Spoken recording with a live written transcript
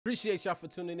Appreciate y'all for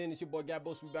tuning in. It's your boy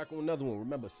Gabos. We back on another one.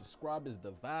 Remember, subscribe is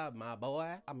the vibe, my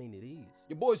boy. I mean, it is.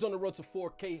 Your boy's on the road to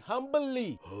 4K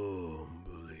humbly.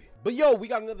 But yo, we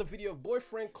got another video of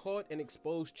boyfriend caught and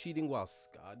exposed cheating while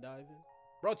skydiving.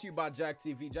 Brought to you by Jack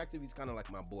TV. Jack TV's kind of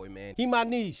like my boy, man. He my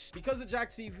niche. Because of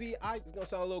Jack TV, it's gonna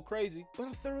sound a little crazy, but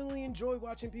I thoroughly enjoy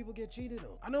watching people get cheated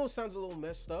on. I know it sounds a little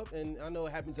messed up, and I know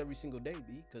it happens every single day,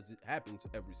 B, because it happens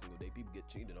every single day. People get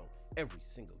cheated on every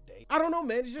single day. I don't know,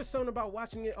 man. It's just something about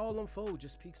watching it all unfold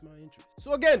just piques my interest.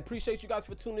 So again, appreciate you guys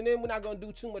for tuning in. We're not gonna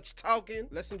do too much talking.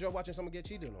 Let's enjoy watching someone get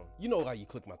cheated on. You know how you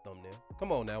click my thumbnail.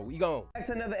 Come on now, we gone. Back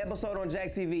to another episode on Jack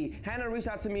TV. Hannah reached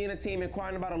out to me and the team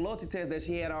inquiring about a loyalty test that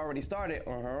she had already started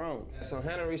on her own. So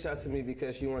Hannah reached out to me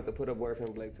because she wanted to put her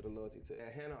boyfriend Blake to the loyalty test.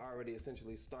 And Hannah already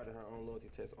essentially started her own loyalty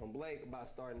test on Blake by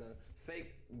starting a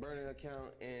fake burner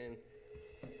account and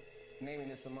naming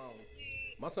it Simone.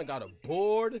 My son got a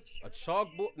board, a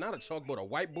chalkboard, not a chalkboard, a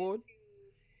whiteboard.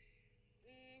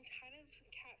 Kind of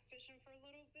catfishing for a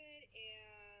little bit,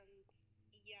 and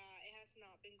yeah, it has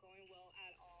not been going well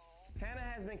at all. Hannah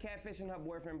has been catfishing her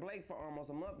boyfriend Blake for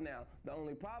almost a month now. The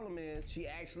only problem is she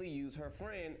actually used her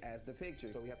friend as the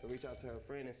picture. So we have to reach out to her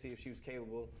friend and see if she was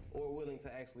capable or willing to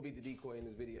actually be the decoy in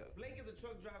this video. Blake is a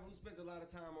truck driver who spends a lot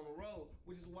of time on the road,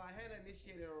 which is why Hannah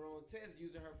initiated her own test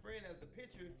using her friend as the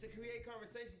picture to create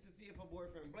conversation to see if her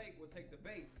boyfriend Blake would take the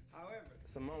bait. However,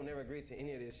 Simone never agreed to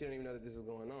any of this. She don't even know that this is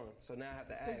going on. So now I have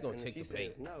to ask her, and if she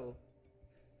says no,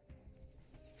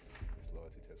 this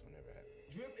loyalty test will never happen.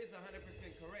 Drip is 100%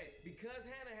 correct. Because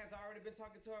Hannah has already been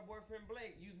talking to her boyfriend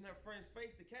Blake using her friend's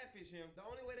face to catfish him, the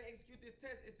only way to execute this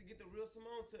test is to get the real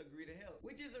Simone to agree to help.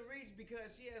 Which is a reach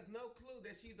because she has no clue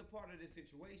that she's a part of this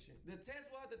situation. The test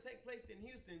will have to take place in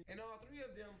Houston, and all three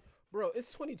of them... Bro,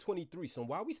 it's 2023, so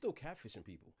why are we still catfishing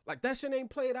people? Like, that shit ain't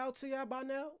played out to y'all by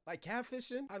now? Like,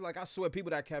 catfishing? I swear,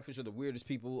 people that catfish are the weirdest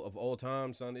people of all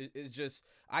time, son. It's just,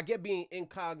 I get being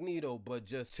incognito, but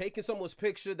just taking someone's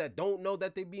picture that don't know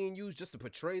that they're being used just to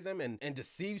portray them and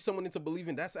deceive someone into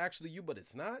believing that's actually you, but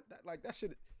it's not? That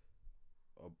shit...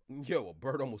 yo, a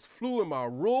bird almost flew in my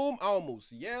room. I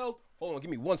almost yelled. Hold on, give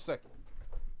me 1 second.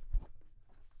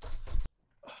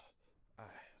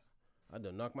 I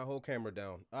done knocked my whole camera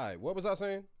down. All right, what was I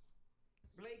saying?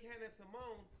 Blake, Hannah, and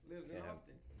Simone lives in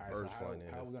Austin. All right, so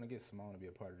how are we gonna get Simone to be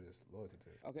a part of this loyalty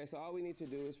test? Okay, so all we need to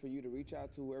do is for you to reach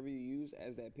out to whoever you use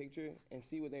as that picture and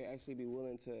see would they actually be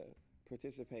willing to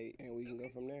participate, and we can go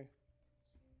from there.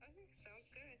 Okay, sounds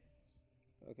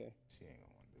good. Okay. She ain't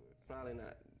gonna want to do it. Probably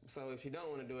not. So if she don't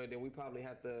want to do it, then we probably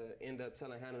have to end up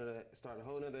telling Hannah to start a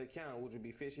whole nother account, which would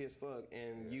be fishy as fuck,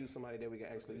 and use somebody that we can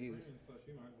actually use. So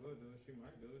she might well do it. She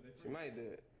might do it. She might do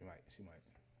it. She might.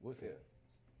 We'll see.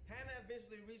 Hannah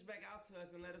eventually reached back out to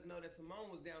us and let us know that Simone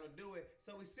was down to do it,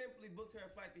 so we simply booked her a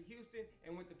flight to Houston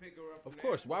and went to pick her up from Of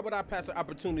course, why would I pass an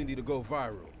opportunity to go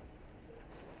viral?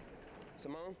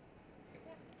 Simone?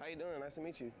 How you doing? Nice to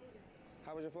meet you.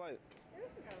 How was your flight? It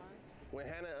wasn't that long. When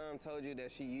Hannah told you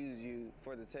that she used you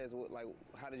for the test,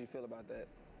 how did you feel about that?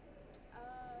 I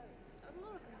was a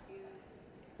little confused.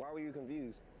 Why were you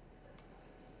confused?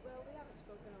 Well, we haven't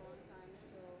spoken in a long time,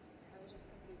 so I was just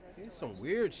confused as to It's some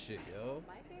weird shit, yo.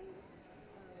 my face.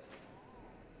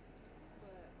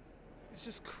 But It's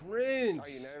just cringe. Are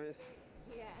you nervous?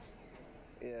 yeah.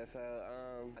 Yeah, so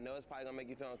I know it's probably gonna make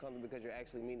you feel uncomfortable because you're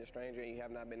actually meeting a stranger and you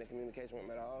have not been in communication with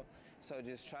them at all. So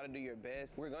just try to do your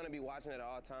best. We're gonna be watching at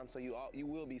all times, so you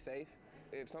will be safe.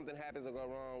 If something happens or go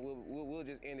wrong, we'll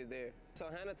just end it there. So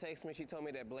Hannah texted me. She told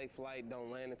me that Blake's flight don't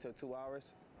land until 2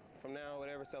 hours from now or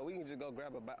whatever. So we can just go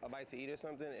grab a bite to eat or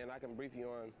something, and I can brief you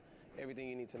on everything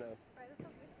you need to know. All right, that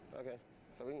sounds good. Okay.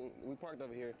 So we parked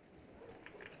over here.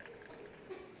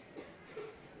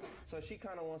 So she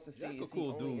kind of wants to see is he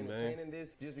only entertaining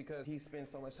this just because he spends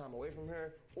so much time away from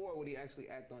her, or would he actually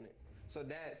act on it? So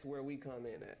that's where we come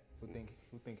in at. Who think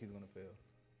he's gonna fail?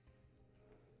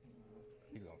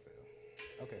 He's gonna fail.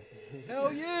 Okay.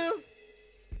 Hell yeah.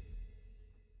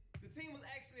 The team was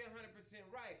actually 100%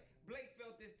 right. Blake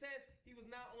felt this test. He was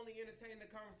not only entertaining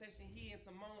the conversation he and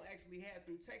Simone actually had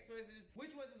through text messages,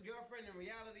 which was his girlfriend in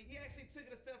reality. He actually took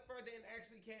it a step further and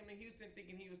actually came to Houston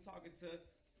thinking he was talking to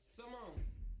Simone.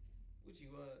 Which he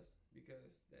was, because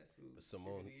that's who she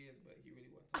really is, but he really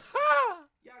wasn't talking.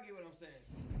 Y'all get what I'm saying?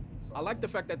 I like the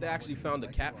fact that they actually found the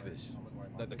catfish,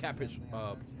 the catfish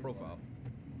profile.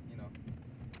 You know.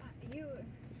 You're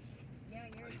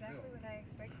exactly what I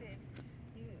expected.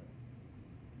 You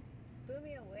blew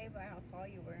me away by how tall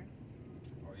you were.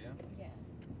 Oh yeah. Yeah.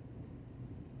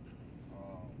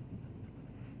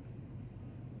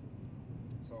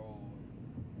 So,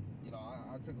 you know,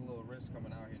 I took a little risk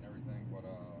coming out here and everything, but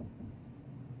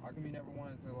How come you never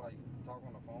wanted to like talk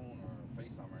on the phone or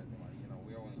FaceTime or anything? Like, you know,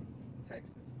 we only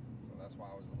texted, so that's why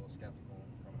I was a little skeptical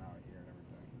coming out here and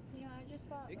everything. You know, I just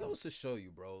thought It goes to show you,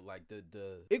 bro. Like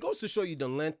it goes to show you the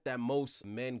length that most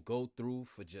men go through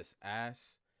for just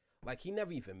ass. Like, he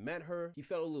never even met her. He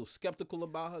felt a little skeptical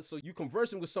about her. So you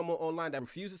conversing with someone online that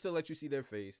refuses to let you see their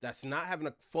face, that's not having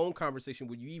a phone conversation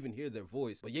where you even hear their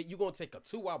voice, but yet you're gonna take a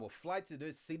 2-hour flight to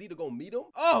this city to go meet them?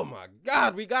 Oh my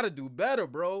God, we gotta do better,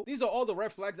 bro. These are all the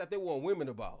red flags that they want women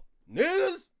about.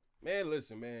 Niggas? Man,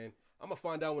 listen, man. I'm gonna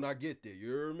find out when I get there, you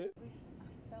hear me? I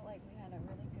felt like we had a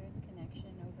really good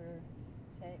connection over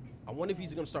text. I wonder if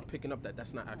he's gonna start picking up that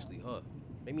that's not actually her.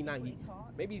 Maybe not.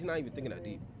 Maybe he's not even thinking that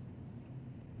deep.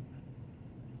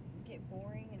 Get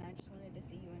boring, and I just wanted to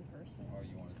see you in person. Oh,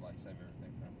 you wanted to like save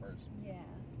everything for in person? Yeah,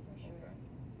 for sure. Okay.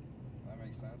 That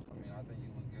makes sense. I mean, I think you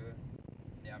look good.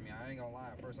 Yeah, I mean, I ain't gonna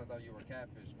lie. At first, I thought you were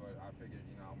catfish, but I figured,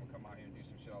 you know, I'm gonna come out here and do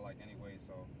some shit I like anyway,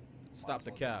 so. Stop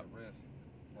the cap. Risk.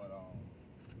 But,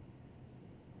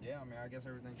 yeah, I mean, I guess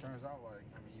everything turns out like,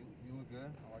 I mean, you look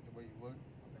good. I like the way you look.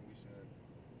 I think we should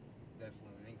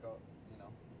definitely link up, you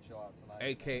know, chill out tonight.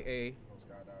 AKA. Go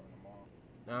skydiving tomorrow.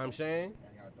 Know what I'm saying?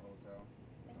 Hang out at the hotel.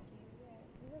 Thank you. Yeah,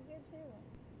 you look good too.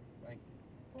 Thank you.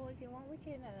 Well, if you want, we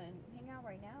can hang out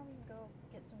right now. We can go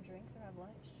get some drinks or have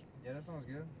lunch. Yeah, that sounds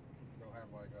good. Go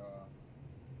have like,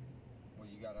 well,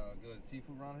 you got a good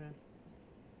seafood around here?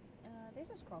 There's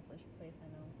this crawfish place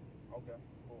I know. Okay,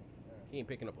 cool. Yeah. He ain't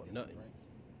picking up on Get some nothing. drinks.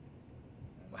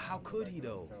 And, But how go could back he to the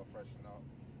though? Hotel, freshen up,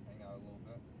 hang out a little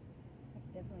bit. I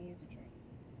could definitely use a drink.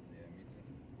 Yeah, me too.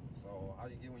 So, how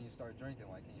do you get when you start drinking?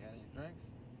 Like, can you handle your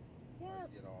drinks? Yeah.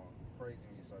 Or you get all crazy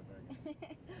when you start drinking?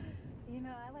 You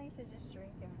know, I like to just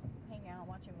drink and hang out,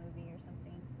 watch a movie or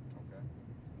something. Okay.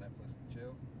 So Netflix and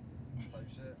chill type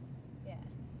shit. Yeah.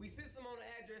 We sent Simone an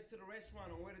address to the restaurant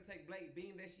on where to take Blake,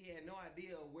 being that she had no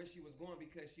idea of where she was going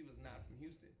because she was not from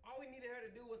Houston. All we needed her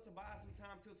to do was to buy some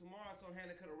time till tomorrow so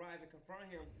Hannah could arrive and confront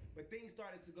him, but things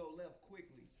started to go left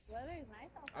quickly. Weather is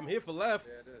nice outside. I'm here for left.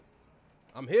 Yeah, it is.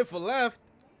 I'm here for left.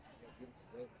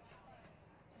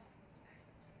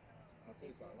 I'll say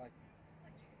so. I like it.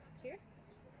 Cheers.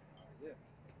 Yeah.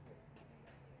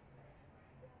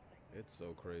 It's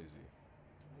so crazy.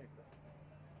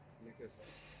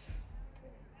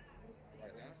 Right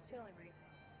now? Just chilling right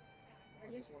now. I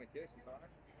just want to kiss. It's all right.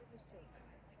 Just chilling.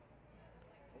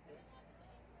 Okay.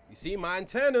 You see, my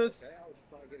antennas. Okay, I was just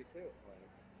trying to get a kiss. Like.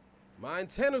 My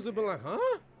antennas would be like, huh?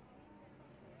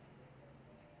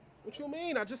 What you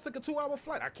mean? I just took a 2-hour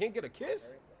flight. I can't get a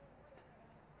kiss?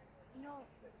 You know,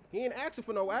 He ain't asking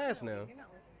for no ass now. you're not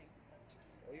listening.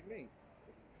 What do you mean?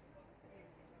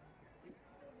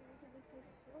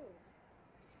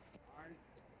 Alright.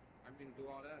 I didn't do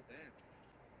all that, damn.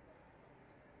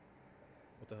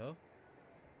 What the hell?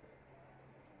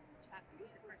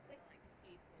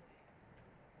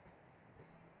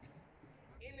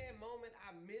 In that moment, I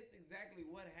missed exactly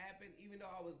what happened, even though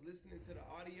I was listening to the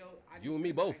audio. I just You and me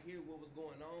could not both. hear what was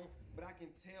going on, but I can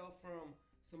tell from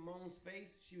Simone's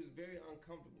face, she was very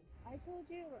uncomfortable. I told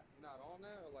you. You're not on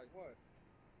that or like what?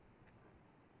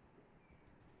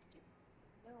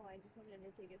 No, I just wanted to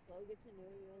take it slow, get to know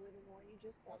you a little more. You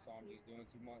just got Also, I'm just doing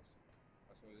too much.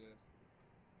 That's what it is.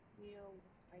 You know,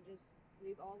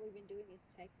 all we've been doing is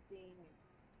texting.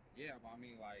 Yeah, but I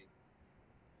mean, like,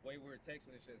 the way we're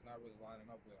texting and shit is not really lining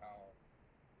up with how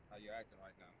you're acting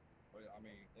right now. But I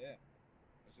mean, yeah,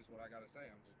 that's just what I gotta say.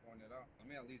 I'm just pointing it out. Let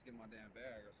me at least get my damn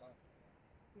bag or something.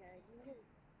 Yeah, you know,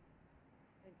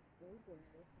 like Uber.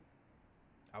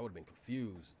 I would have been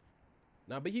confused.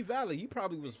 Nah, but he valid. He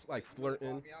probably was like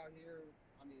flirting. Me out here.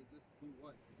 I mean, just do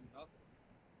what? Do nothing.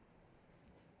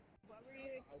 What were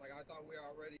you? Like I thought we were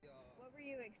already. What were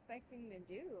you expecting to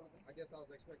do? I guess I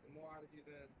was expecting more out of you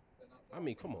than I thought. I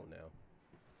mean, come on now.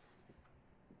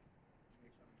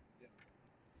 Yeah.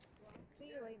 Well, see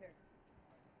you later. I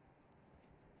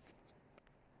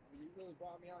mean, you really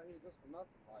brought me out here just for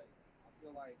nothing. Like, I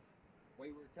feel like the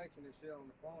way we're texting this shit on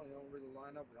the phone, it don't really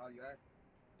line up with how you act.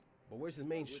 But where's his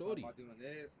main We're shorty? talking about doing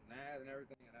this and that and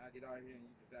everything, and I get out here and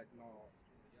you just acting all,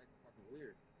 you acting fucking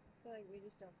weird. I feel like we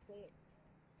just don't click.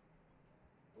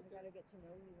 I gotta get to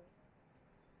know you.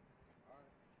 Alright,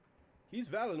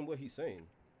 He's valid in what he's saying.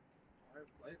 alright,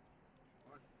 later.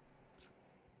 Fine.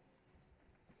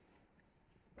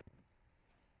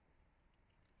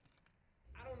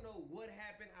 I don't know what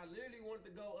happened. I literally wanted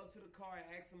to go up to the car and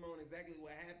ask Simone exactly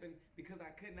what happened because I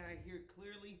could not hear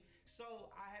clearly.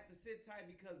 So I had to sit tight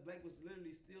because Blake was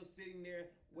literally still sitting there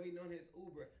waiting on his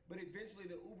Uber. But eventually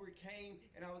the Uber came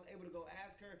and I was able to go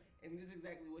ask her, and this is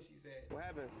exactly what she said. What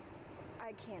happened?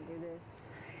 I can't do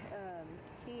this.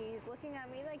 He's looking at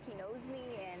me like he knows me,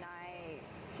 and I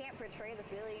can't portray the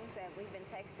feelings that we've been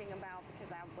texting about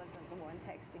because I wasn't the one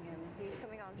texting him. He's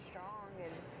coming on strong,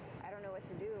 and I don't know what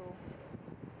to do.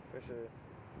 For sure.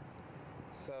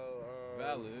 So,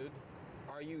 Valid.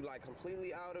 are you like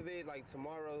completely out of it? Like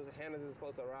tomorrow, Hannah's is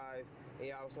supposed to arrive, and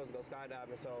y'all was supposed to go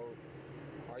skydiving. So,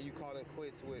 are you calling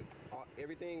quits with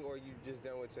everything, or you just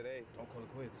done with today? Don't call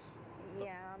it quits.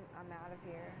 Yeah, I'm out of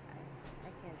here. I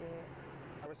can't do it.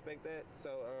 I respect that. So,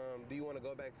 do you want to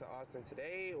go back to Austin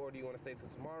today, or do you want to stay till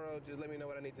tomorrow? Just let me know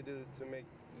what I need to do to make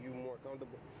you more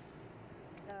comfortable.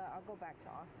 I'll go back to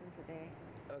Austin today.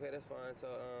 Okay, that's fine. So,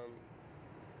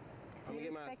 I'm gonna He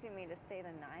get was my. expecting me to stay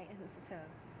the night and stuff.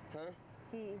 Huh?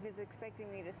 He was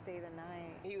expecting me to stay the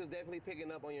night. He was definitely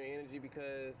picking up on your energy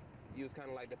because you was kind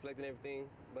of like deflecting everything.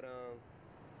 But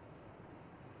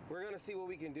we're gonna see what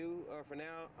we can do. For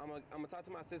now, I'm gonna talk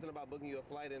to my assistant about booking you a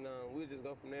flight, and we'll just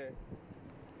go from there.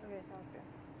 Okay, sounds good.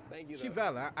 Thank you. She though.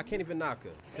 valid. I can't even knock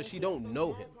her because she don't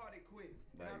know him. Called it quits,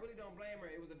 and Like- I really don't blame her.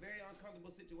 It was a very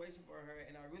uncomfortable situation for her,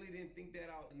 and I really didn't think that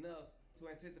out enough to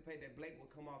anticipate that Blake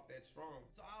would come off that strong.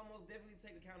 So I almost definitely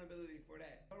take accountability for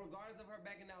that. But regardless of her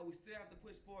backing out, we still have to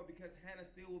push forward because Hannah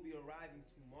still will be arriving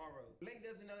tomorrow. Blake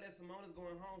doesn't know that Simone is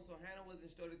going home, so Hannah was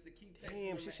instructed to keep texting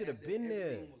Damn, him she as should have if been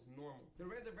there. everything was normal. The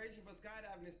reservation for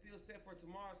skydiving is still set for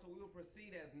tomorrow, so we will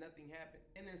proceed as nothing happened.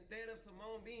 And instead of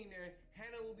Simone being there,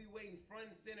 Hannah will be waiting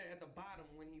front and center at the bottom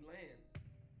when he lands.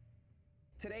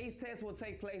 Today's test will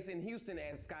take place in Houston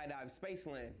at Skydive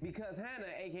Spaceland because Hannah,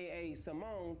 aka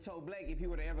Simone, told Blake if he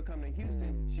were to ever come to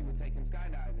Houston, she would take him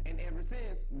skydiving. And ever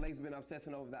since, Blake's been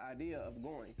obsessing over the idea of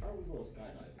going. How are we going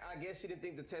skydiving? I guess she didn't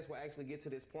think the test would actually get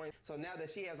to this point. So now that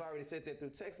she has already said that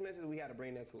through text messages, we had to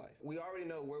bring that to life. We already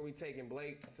know where we taking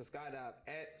Blake to skydive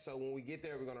at. So when we get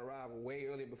there, we're gonna arrive way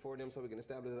earlier before them so we can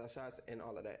establish our shots and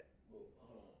all of that. Well,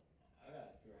 hold on. I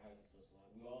gotta figure out how this looks like.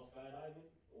 We all skydiving?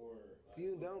 Or like,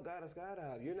 You don't gotta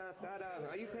skydive. You're not skydiving.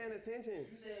 Are you paying attention?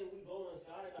 You said we going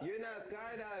skydiving. You're not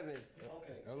skydiving.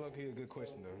 Okay. That look a good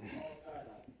question though. All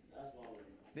skydiving. That's why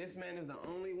we're This man is the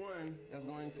only one that's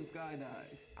going to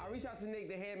skydive. I reached out to Nick,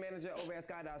 the head manager over at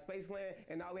Skydive Spaceland,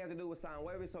 and all we have to do was sign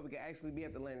waivers so we can actually be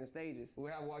at the landing stages.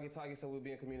 We'll have walkie-talkie so we'll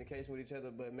be in communication with each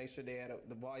other, but make sure they at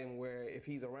the volume where if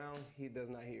he's around, he does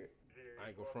not hear it. I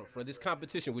ain't go front for this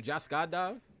competition. Would y'all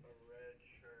skydive?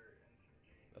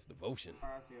 That's devotion. All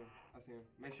right, I see him. I see him.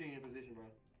 Make sure you're in position, bro.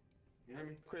 You hear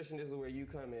me? Christian, this is where you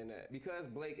come in at. Because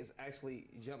Blake is actually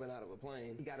jumping out of a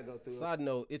plane, he got to go through Side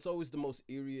note, it's always the most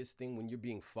eeriest thing when you're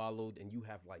being followed and you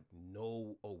have like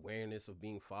no awareness of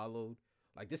being followed.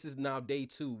 Like this is now day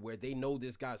 2 where they know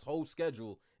this guy's whole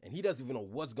schedule and he doesn't even know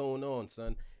what's going on,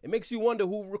 son. It makes you wonder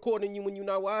who recording you when you're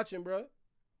not watching, bro.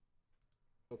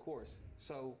 a course.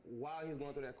 So while he's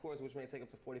going through that course, which may take up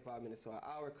to 45 minutes to an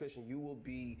hour, Christian, you will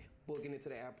be booking into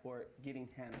the airport, getting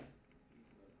Hannah.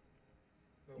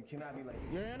 You cannot be late.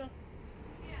 You're Hannah?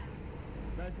 Yeah.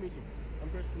 Nice to meet you. I'm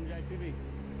Chris from Jack TV.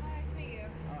 Nice to meet you.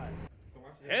 All right. So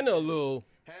watch Hannah a little.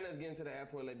 Hannah's getting to the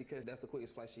airport late because that's the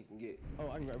quickest flight she can get.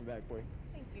 Oh, I can grab a bag for you.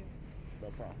 Thank you. No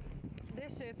problem.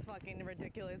 This shit's fucking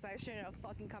ridiculous. I shouldn't have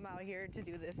fucking come out here to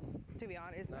do this, to be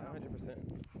honest. Not 100%.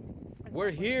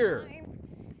 We're here.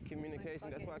 Communication,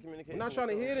 that's why communication I'm not is trying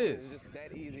to so hear important. this. It's just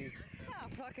that easy. Ah,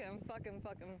 fuck him, fuck him,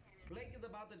 fuck him. Blake is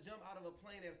about to jump out of a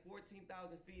plane at 14,000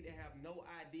 feet and have no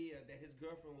idea that his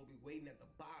girlfriend will be waiting at the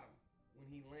bottom when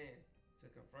he lands to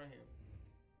confront him.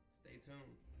 Stay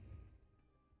tuned.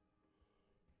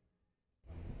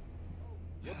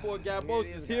 Your boy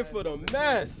Gabos is here for the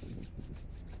mess.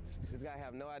 This guy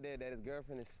have no idea that his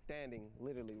girlfriend is standing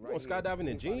literally right going here. skydiving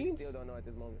in He probably jeans? Still don't know at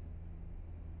this moment.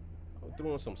 I'm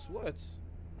throwing some sweats.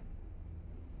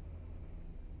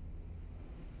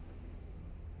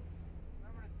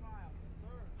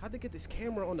 How'd they get this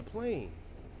camera on the plane?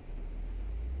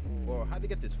 Or how'd they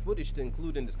get this footage to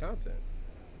include in this content?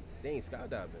 They ain't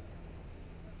skydiving.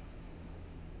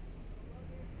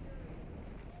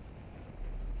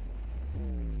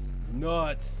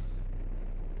 Nuts.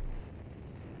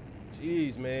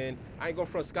 Jeez, man. I ain't going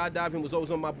front. Skydiving was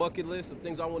always on my bucket list of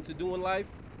things I wanted to do in life.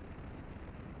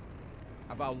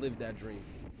 I've outlived that dream.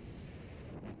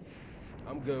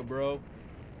 I'm good, bro.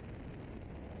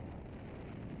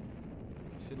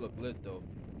 Shit look lit, though.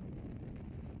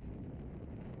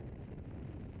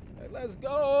 Hey, let's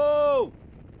go!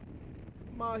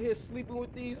 I'm out here sleeping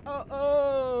with these.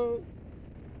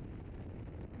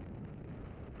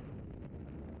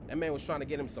 That man was trying to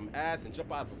get him some ass and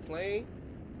jump out of a plane.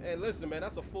 Hey, listen, man,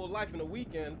 that's a full life in a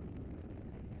weekend.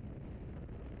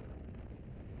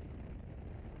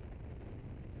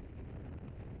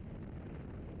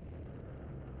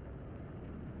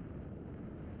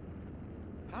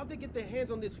 How'd they get their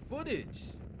hands on this footage?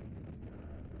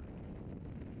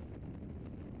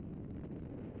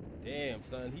 Damn,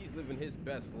 son, he's living his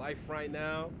best life right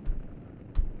now.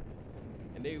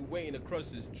 And they waiting to crush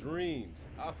his dreams.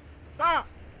 Ha!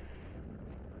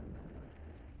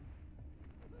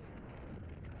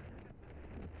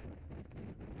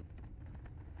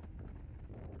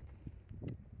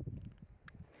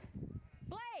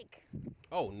 Blake!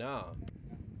 Oh, nah.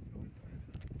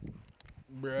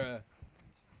 Bruh.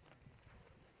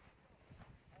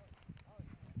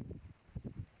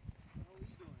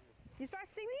 You supposed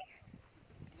to see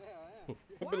me? Yeah, I am.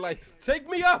 I'll be like, take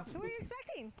me up! Who are you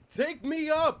expecting? Take me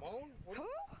up! Simone? Who?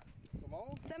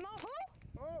 Simone? Simone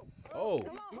who? Oh.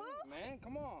 Simone who? Man,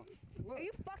 come on. Look, Are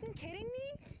you fucking kidding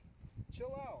me?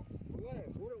 chill out. Relax.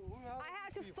 What I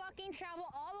had to fucking travel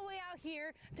all the way out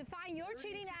here to find your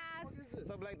cheating ass.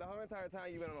 So Blake, the whole entire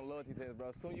time you've been on a loyalty test,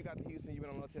 bro. Soon you got to Houston, you've been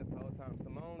on a loyalty test the whole time.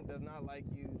 Simone does not like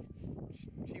you.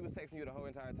 She was texting you the whole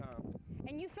entire time.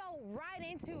 And you fell right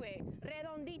into it.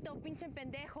 Redondito, pinche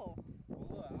pendejo.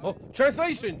 Oh,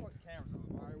 translation!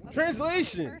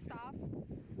 Translation! First off,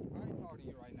 I ain't talking to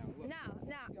you right now. Look,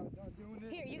 now,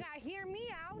 here, you gotta hear me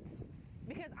out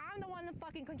because I'm the one in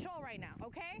fucking control right now,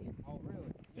 okay? Oh, really?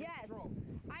 You're in Yes, control.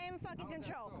 I am fucking How's that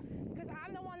control so? because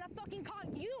I'm the one that fucking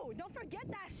caught you. Don't forget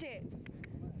that shit.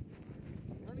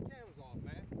 Turn the cameras off,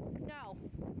 man. No.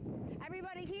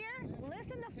 Everybody here,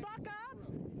 listen the fuck up.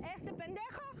 Este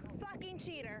pendejo, fucking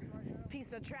cheater.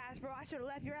 Piece of trash, bro. I should have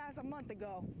left your ass a month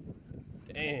ago.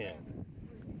 Damn.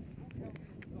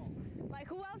 Like,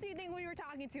 who else do you think we were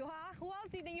talking to, huh? Who else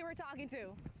do you think you were talking to?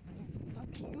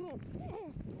 Fuck you.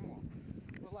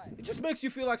 Relax. It just makes you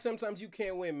feel like sometimes you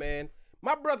can't win, man.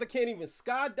 My brother can't even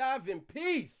skydive in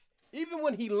peace. Even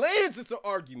when he lands, it's an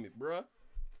argument, bruh.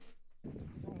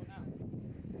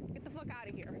 Get the fuck out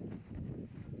of here.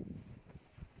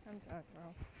 I'm done, bro.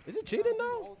 Is it cheating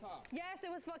though? Yes, it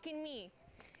was fucking me.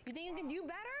 You think you can do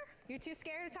better? You're too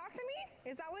scared to talk to me?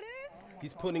 Is that what it is?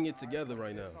 He's putting it together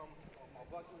right now. My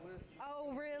bucket list.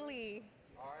 Oh, really?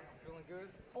 All right, feeling good?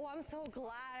 Oh, I'm so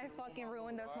glad I fucking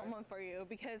ruined this moment for you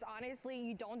because honestly,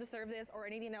 you don't deserve this or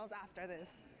anything else after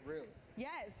this. Really?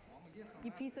 Yes.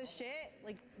 You piece of shit.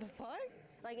 Like, the fuck?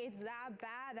 Like, it's that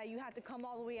bad that you have to come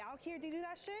all the way out here to do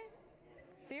that shit?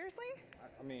 Seriously?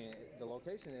 I mean, the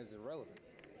location is irrelevant.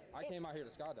 I came out here to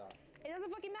skydive. It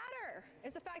doesn't fucking matter.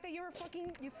 It's the fact that you're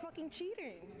fucking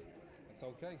cheating. It's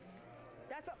okay.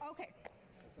 That's okay.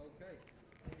 It's okay.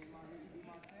 I came out here to do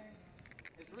my thing.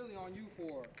 It's really on you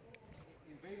for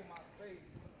invading my space,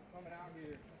 coming out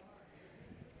here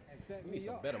and setting We me need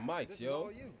some up. better mics, This yo. is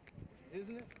all you,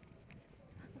 isn't it?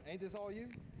 Ain't this all you?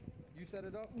 You set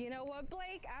it up? You know what,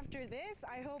 Blake? After this,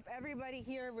 I hope everybody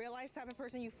here realizes the type of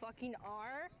person you fucking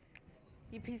are.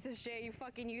 You piece of shit. You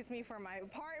fucking used me for my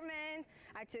apartment.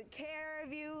 I took care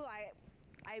of you.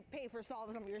 I paid for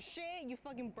some of your shit. You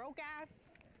fucking broke ass.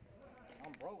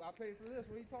 I'm broke. I paid for this.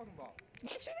 What are you talking about? You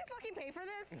didn't fucking pay for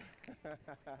this.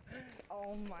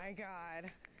 Oh my god.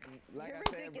 Like You're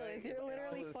I said, ridiculous. Blake, You're it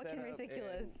literally was fucking set up,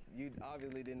 ridiculous. and You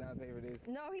obviously did not pay for this.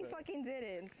 No, he So- fucking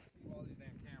didn't. All these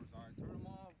damn cameras. All right, turn them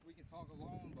off. We can talk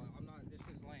alone, but I'm not. This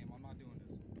shit's lame. I'm not doing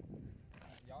this.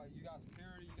 Y'all, you got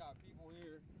security. You got people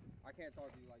here. I can't talk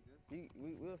to you like this.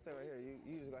 We'll stay right here.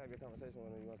 You just go have your conversation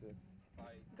whenever you want to.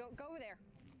 Like, Go over there.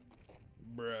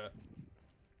 Bruh.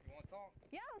 you want to talk?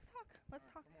 Yeah, let's talk. Let's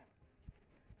talk. Come on.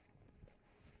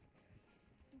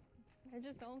 I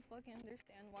just don't fucking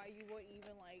understand why you would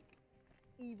even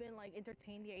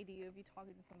entertain the idea of you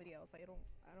talking to somebody else. I don't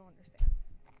understand.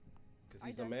 Cause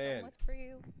I've he's the done man. so much for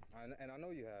you. And I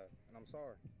know you have, and I'm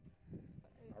sorry.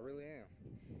 I really am.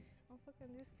 I don't fucking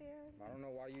understand. I don't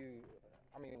know why you.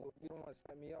 I mean, you don't want to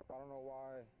set me up. I don't know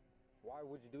why. Why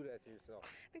would you do that to yourself?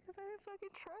 Because I didn't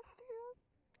fucking trust you.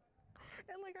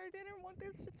 And like I didn't want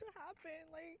this shit to happen.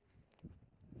 Like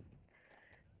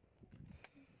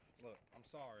Look, I'm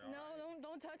sorry. no, all right?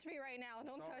 don't touch me right now.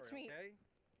 Don't Sorry, touch me. Okay?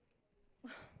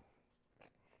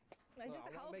 I Look, just I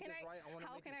wanna how make can this I right. I wanna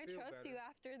how make can you I feel trust better. you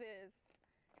after this?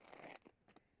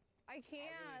 I can't.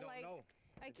 I really don't like know.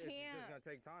 I It's just can't. gonna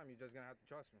take time. You're just gonna have to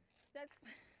trust me.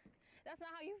 That's not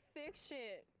how you fix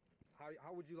shit.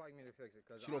 How would you like me to fix it?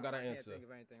 Because She don't got I an can't answer. think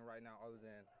of anything right now other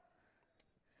than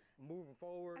moving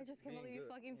forward. I just can't believe you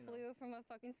fucking flew from a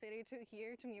fucking city to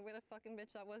here to meet with a fucking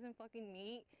bitch that wasn't fucking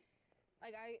me.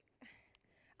 Like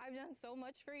I've done so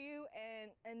much for you,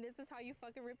 and this is how you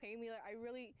fucking repay me. Like I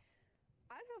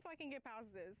don't know if I can get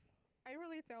past this. I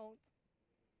really don't.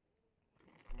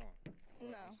 on.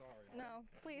 No. I'm sorry. No.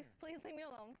 Please leave me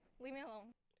alone. Leave me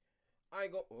alone. I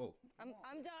ain't go. Oh. I'm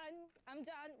done. I'm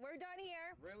done. We're done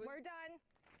here. Really? We're done.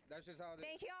 That's just how it is.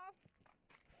 Thank y'all.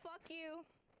 Fuck you.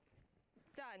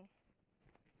 Done.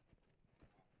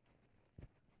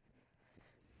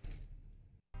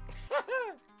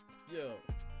 Yo.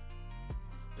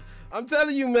 I'm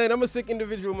telling you, man, I'm a sick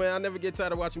individual, man. I never get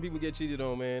tired of watching people get cheated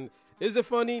on, man. Is it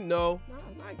funny? No. Nah,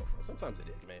 I ain't gonna front. Sometimes it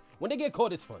is, man. When they get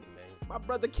caught, it's funny, man. My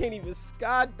brother can't even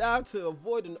skydive to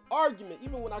avoid an argument,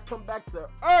 even when I come back to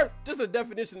earth. Just a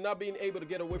definition of not being able to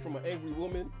get away from an angry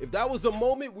woman. If that was a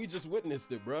moment, we just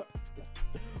witnessed it, bruh.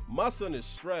 My son is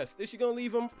stressed. Is she gonna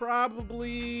leave him?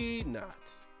 Probably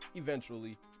not.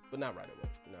 Eventually, but not right away.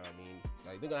 You know what I mean?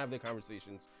 Like, they're gonna have their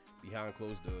conversations behind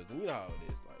closed doors, and you know how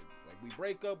it is. Like we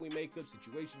break up, we make up,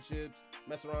 situationships,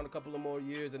 mess around a couple of more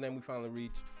years, and then we finally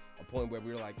reach a point where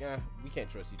we're like, yeah, we can't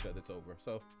trust each other. It's over.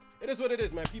 So it is what it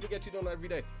is, man. People get cheated on every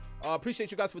day. Appreciate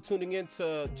you guys for tuning in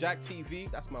to Jack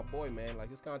TV. That's my boy, man. Like,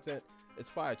 his content is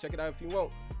fire. Check it out if you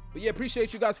want. But yeah,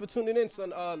 appreciate you guys for tuning in,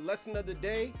 son. Lesson of the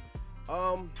day.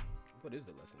 What is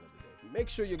the lesson of the day? Make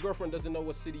sure your girlfriend doesn't know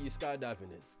what city you're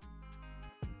skydiving in.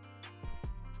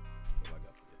 That's all I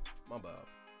got for you. My bad.